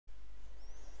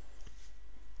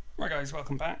Right guys,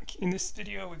 welcome back. In this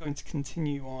video we're going to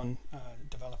continue on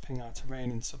developing our terrain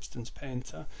in Substance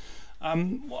Painter.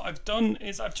 What I've done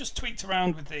is I've just tweaked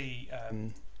around with the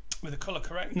color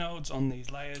correct nodes on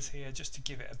these layers here just to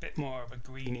give it a bit more of a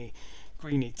greeny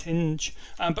tinge.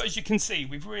 But as you can see,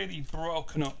 we've really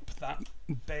broken up that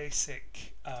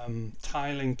basic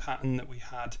tiling pattern that we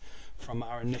had from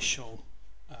our initial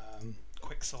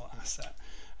Quixel asset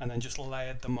and then just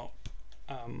layered them up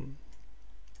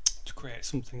to create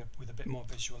something with a bit more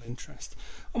visual interest.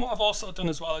 And what I've also done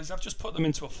as well is I've just put them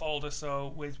into a folder,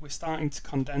 so we're starting to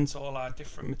condense all our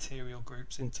different material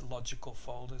groups into logical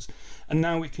folders, and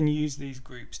now we can use these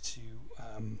groups to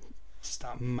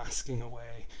start masking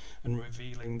away and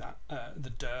revealing that the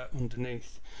dirt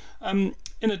underneath. In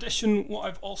addition, what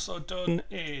I've also done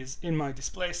is in my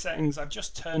display settings I've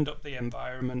just turned up the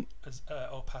environment as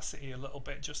opacity a little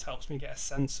bit. Just helps me get a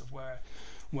sense of where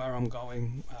I'm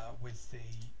going with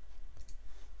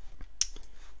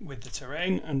the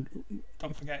terrain. And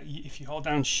don't forget, if you hold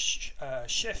down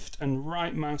shift and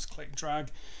right mouse click drag,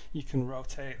 you can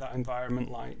rotate that environment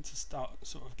light to start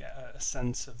sort of get a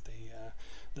sense of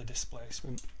the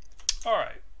displacement.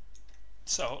 Alright,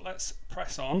 so let's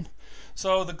press on.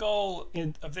 So the goal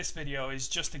of this video is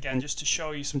just to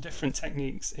show you some different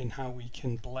techniques in how we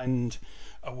can blend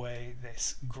away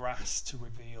this grass to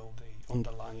reveal the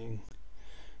underlying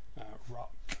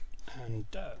rock and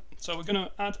dirt. So we're going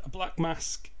to add a black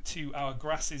mask to our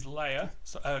grasses layer,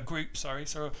 group, sorry.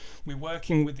 So we're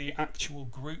working with the actual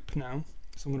group now.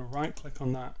 So I'm going to right click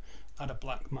on that, add a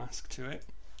black mask to it,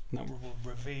 and that will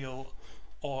reveal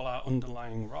all our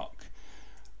underlying rock.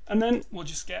 And then we'll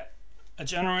just get a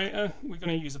generator. We're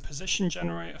going to use a position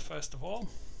generator first of all.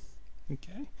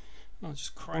 Okay, I'll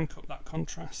just crank up that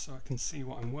contrast so I can see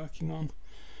what I'm working on,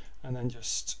 and then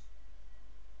just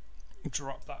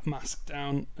drop that mask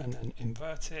down and then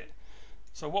invert it.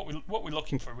 So what we're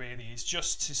looking for really is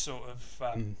just to sort of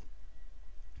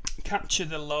capture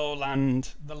the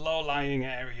low-lying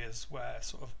areas where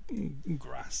sort of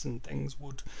grass and things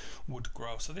would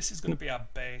grow. So this is going to be our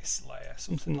base layer,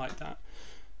 something like that.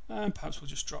 And perhaps we'll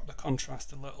just drop the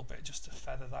contrast a little bit just to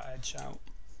feather that edge out.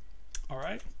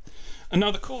 Alright, and now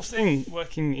the cool thing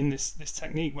working in this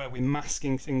technique where we're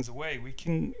masking things away, we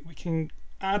can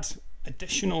add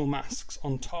additional masks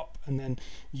on top and then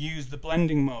use the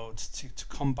blending modes to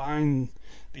combine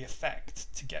the effect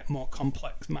to get more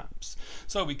complex maps.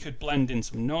 So we could blend in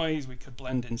some noise, we could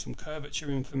blend in some curvature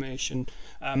information,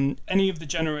 any of the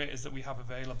generators that we have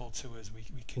available to us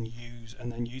we can use,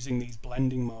 and then using these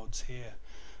blending modes here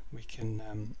we can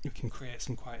create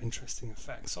some quite interesting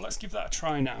effects. So let's give that a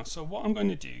try now. So what I'm going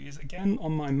to do is, again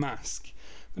on my mask,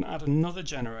 I'm going to add another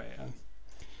generator.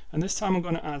 And this time I'm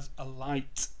going to add a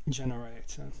light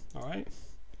generator. Alright.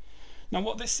 Now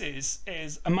what this is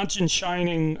imagine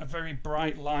shining a very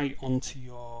bright light onto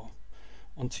your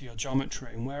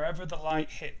geometry, and wherever the light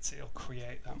hits it'll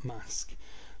create that mask.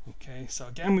 Okay, so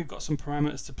again we've got some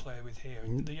parameters to play with here,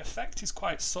 and the effect is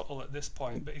quite subtle at this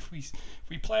point, but if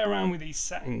we play around with these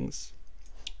settings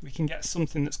we can get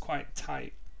something that's quite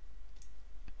tight.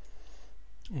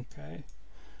 Okay,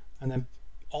 and then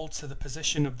alter the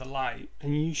position of the light,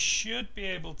 and you should be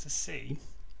able to see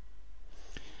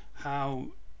how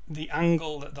the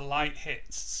angle that the light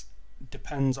hits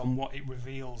depends on what it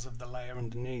reveals of the layer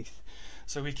underneath.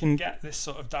 So we can get this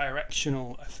sort of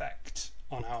directional effect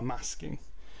on our masking,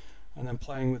 and then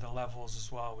playing with the levels as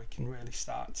well we can really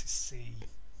start to see.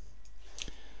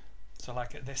 So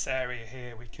like at this area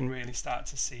here we can really start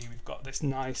to see we've got this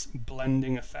nice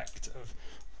blending effect of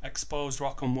exposed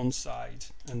rock on one side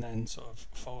and then sort of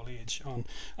foliage on,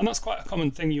 and that's quite a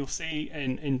common thing you'll see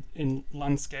in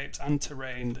landscapes and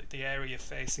terrain, that the area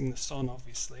facing the sun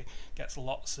obviously gets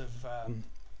lots of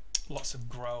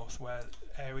growth, where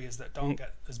areas that don't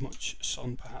get as much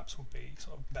sun perhaps will be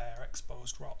sort of bare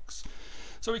exposed rocks.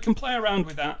 So we can play around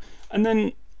with that, and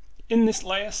then in this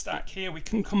layer stack here we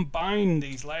can combine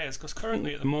these layers, because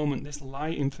currently at the moment this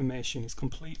light information is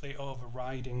completely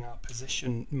overriding our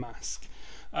position mask.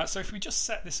 So if we just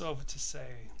set this over to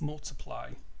say multiply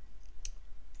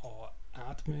or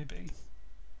add maybe.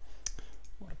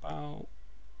 What about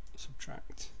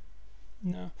subtract?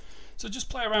 No. So just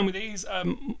play around with these.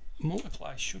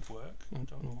 Multiply should work. I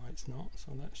don't know why it's not.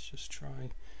 So let's just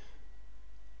try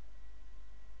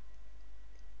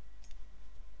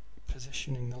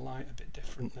positioning the light a bit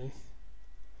differently.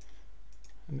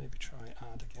 And maybe try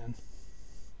add again.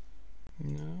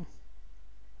 No.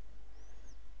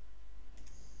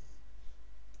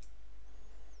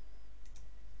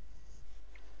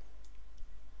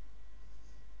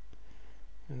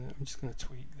 And I'm just going to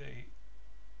tweak the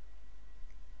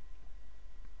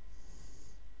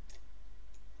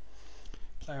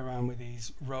play around with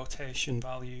these rotation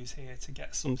values here to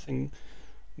get something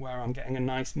where I'm getting a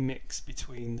nice mix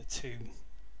between the two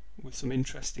with some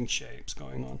interesting shapes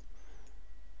going on.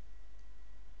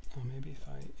 Or maybe if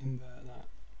I invert that.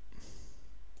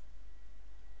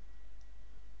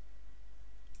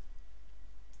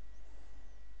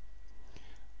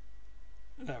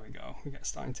 There we go, we get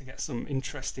starting to get some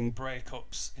interesting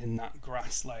breakups in that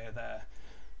grass layer there.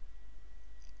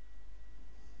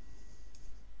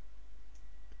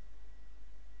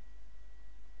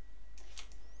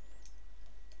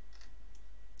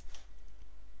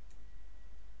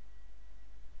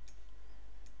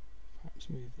 Perhaps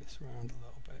move this around a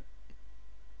little bit.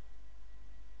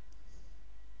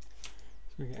 So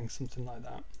we're getting something like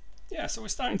that. Yeah, so we're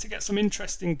starting to get some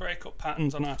interesting breakup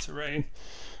patterns on our terrain.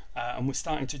 And we're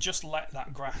starting to just let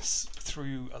that grass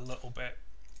through a little bit.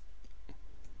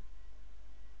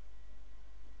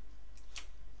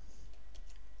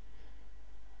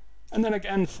 And then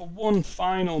again, for one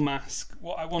final mask,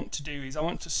 what I want to do is I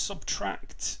want to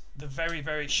subtract the very,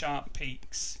 very sharp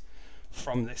peaks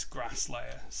from this grass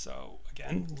layer. So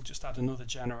again, we'll just add another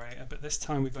generator, but this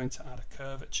time we're going to add a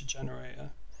curvature generator.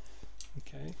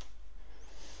 Okay.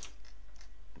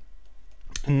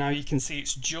 And now you can see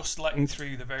it's just letting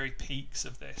through the very peaks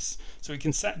of this. So we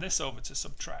can set this over to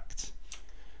subtract,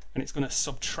 and it's going to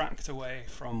subtract away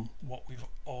from what we've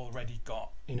already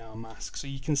got in our mask. So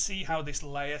you can see how this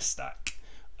layer stack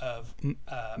of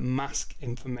mask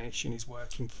information is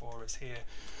working for us here.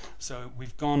 So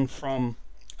we've gone from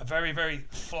a very, very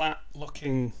flat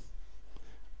looking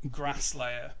grass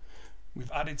layer.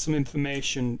 We've added some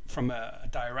information from a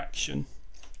direction.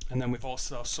 And then we've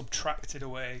also subtracted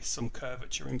away some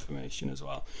curvature information as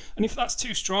well. And if that's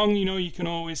too strong, you know, you can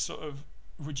always sort of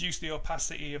reduce the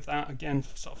opacity of that, again,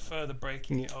 sort of further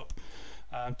breaking it up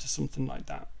to something like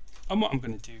that. And what I'm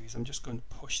going to do is I'm just going to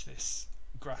push this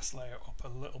grass layer up a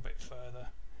little bit further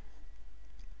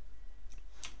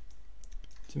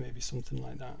to maybe something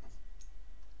like that.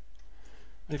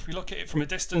 And if we look at it from a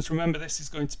distance, remember this is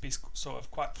going to be sort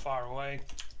of quite far away.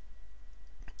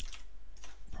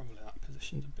 Probably that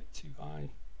position's a bit too high.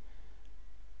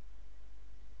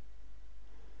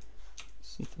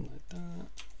 Something like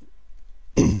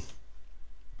that.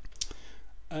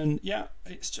 And yeah,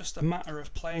 it's just a matter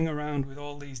of playing around with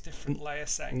all these different layer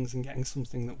settings and getting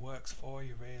something that works for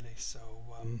you, really. So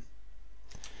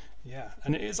yeah,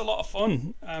 and it is a lot of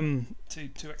fun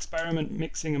to experiment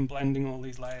mixing and blending all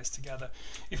these layers together.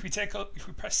 If we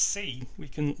press C, we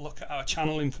can look at our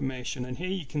channel information, and here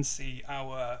you can see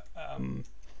our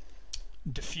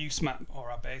diffuse map,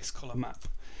 or our base color map.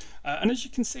 And as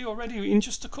you can see already, in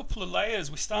just a couple of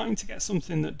layers, we're starting to get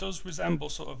something that does resemble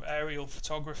sort of aerial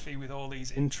photography with all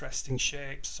these interesting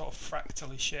shapes, sort of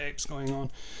fractally shapes going on.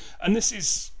 And this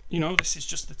is, you know, this is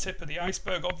just the tip of the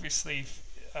iceberg. Obviously,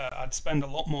 I'd spend a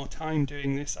lot more time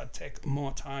doing this. I'd take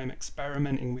more time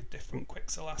experimenting with different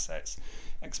Quixel assets,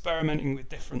 experimenting with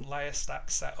different layer stack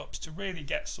setups to really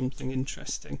get something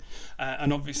interesting.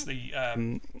 And obviously,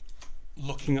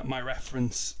 looking at my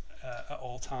reference at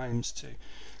all times to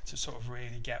sort of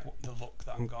really get the look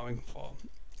that I'm going for.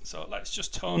 So let's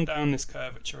just tone down this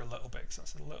curvature a little bit, because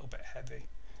that's a little bit heavy.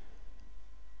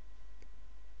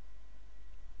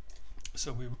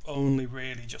 So we're only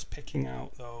really just picking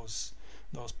out those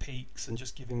peaks and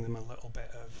just giving them a little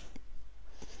bit of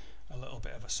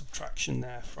a subtraction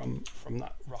there from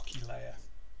that rocky layer.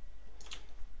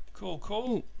 Cool,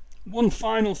 cool. One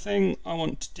final thing I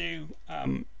want to do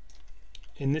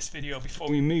in this video before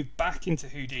we move back into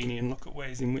Houdini and look at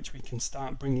ways in which we can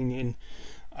start bringing in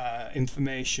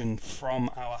information from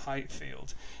our height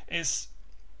field is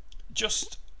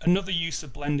just another use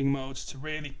of blending modes to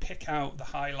really pick out the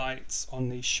highlights on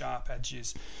these sharp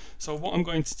edges. So what I'm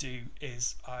going to do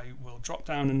is I will drop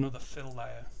down another fill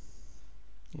layer.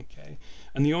 Okay,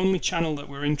 and the only channel that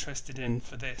we're interested in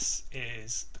for this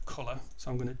is the color. So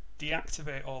I'm going to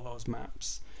deactivate all those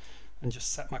maps and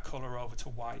just set my color over to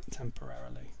white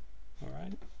temporarily. All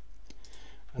right,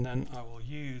 and then I will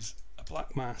use a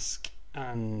black mask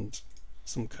and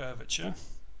some curvature.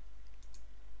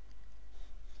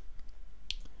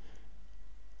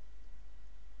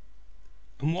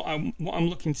 And what I'm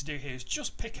looking to do here is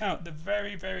just pick out the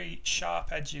very, very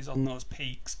sharp edges on those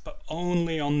peaks, but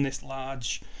only on this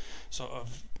large sort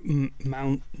of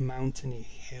mountainy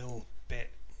hill bit.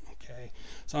 Okay,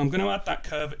 so I'm going to add that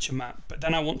curvature map, but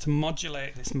then I want to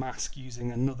modulate this mask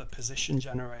using another position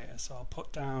generator. So I'll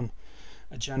put down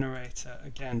a generator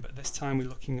again, but this time we're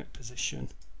looking at position.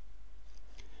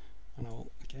 And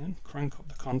I'll again crank up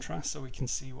the contrast so we can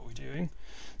see what we're doing.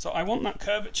 So I want that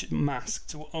curvature mask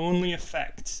to only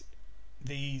affect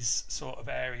these sort of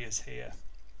areas here.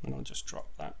 and I'll just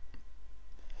drop that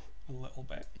a little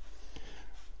bit.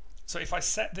 So if I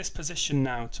set this position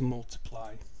now to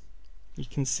multiply, you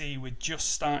can see we're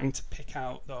just starting to pick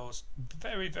out those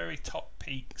very top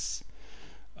peaks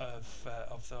of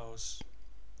those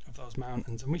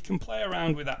mountains, and we can play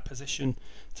around with that position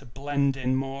to blend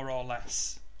in more or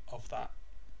less of that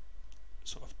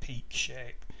sort of peak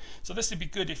shape. So this would be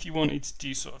good if you wanted to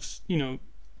do sort of, you know,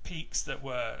 peaks that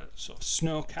were sort of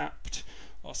snow capped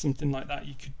or something like that.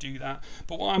 You could do that,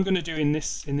 but what I'm going to do in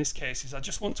this case is I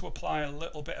just want to apply a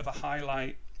little bit of a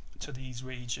highlight to these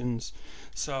regions.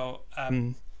 So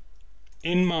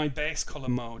in my base color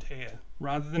mode here,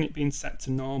 rather than it being set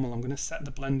to normal, I'm going to set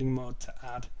the blending mode to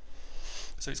add.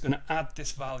 So it's going to add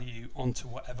this value onto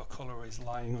whatever color is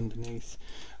lying underneath,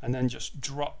 and then just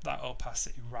drop that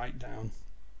opacity right down,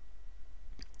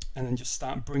 and then just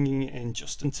start bringing it in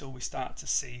just until we start to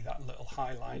see that little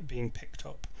highlight being picked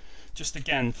up. Just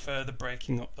again, further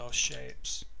breaking up those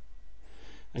shapes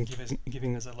and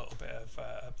giving us a little bit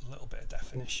of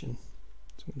definition.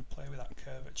 So I'm going to play with that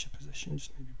curvature position,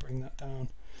 just maybe bring that down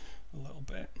a little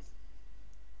bit.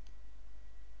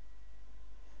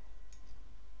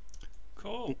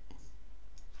 Cool.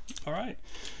 All right.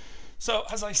 So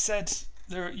as I said,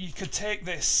 you could take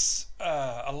this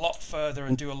a lot further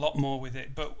and do a lot more with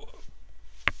it, but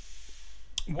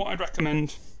what I'd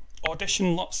recommend: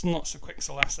 audition lots and lots of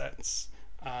Quixel assets.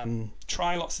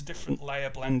 Try lots of different layer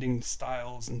blending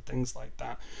styles and things like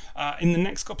that. In the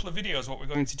next couple of videos, what we're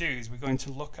going to do is we're going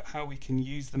to look at how we can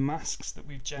use the masks that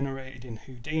we've generated in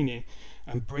Houdini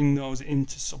and bring those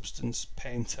into Substance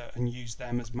Painter and use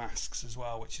them as masks as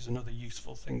well, which is another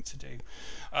useful thing to do.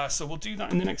 So we'll do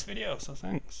that in the next video, so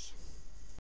thanks.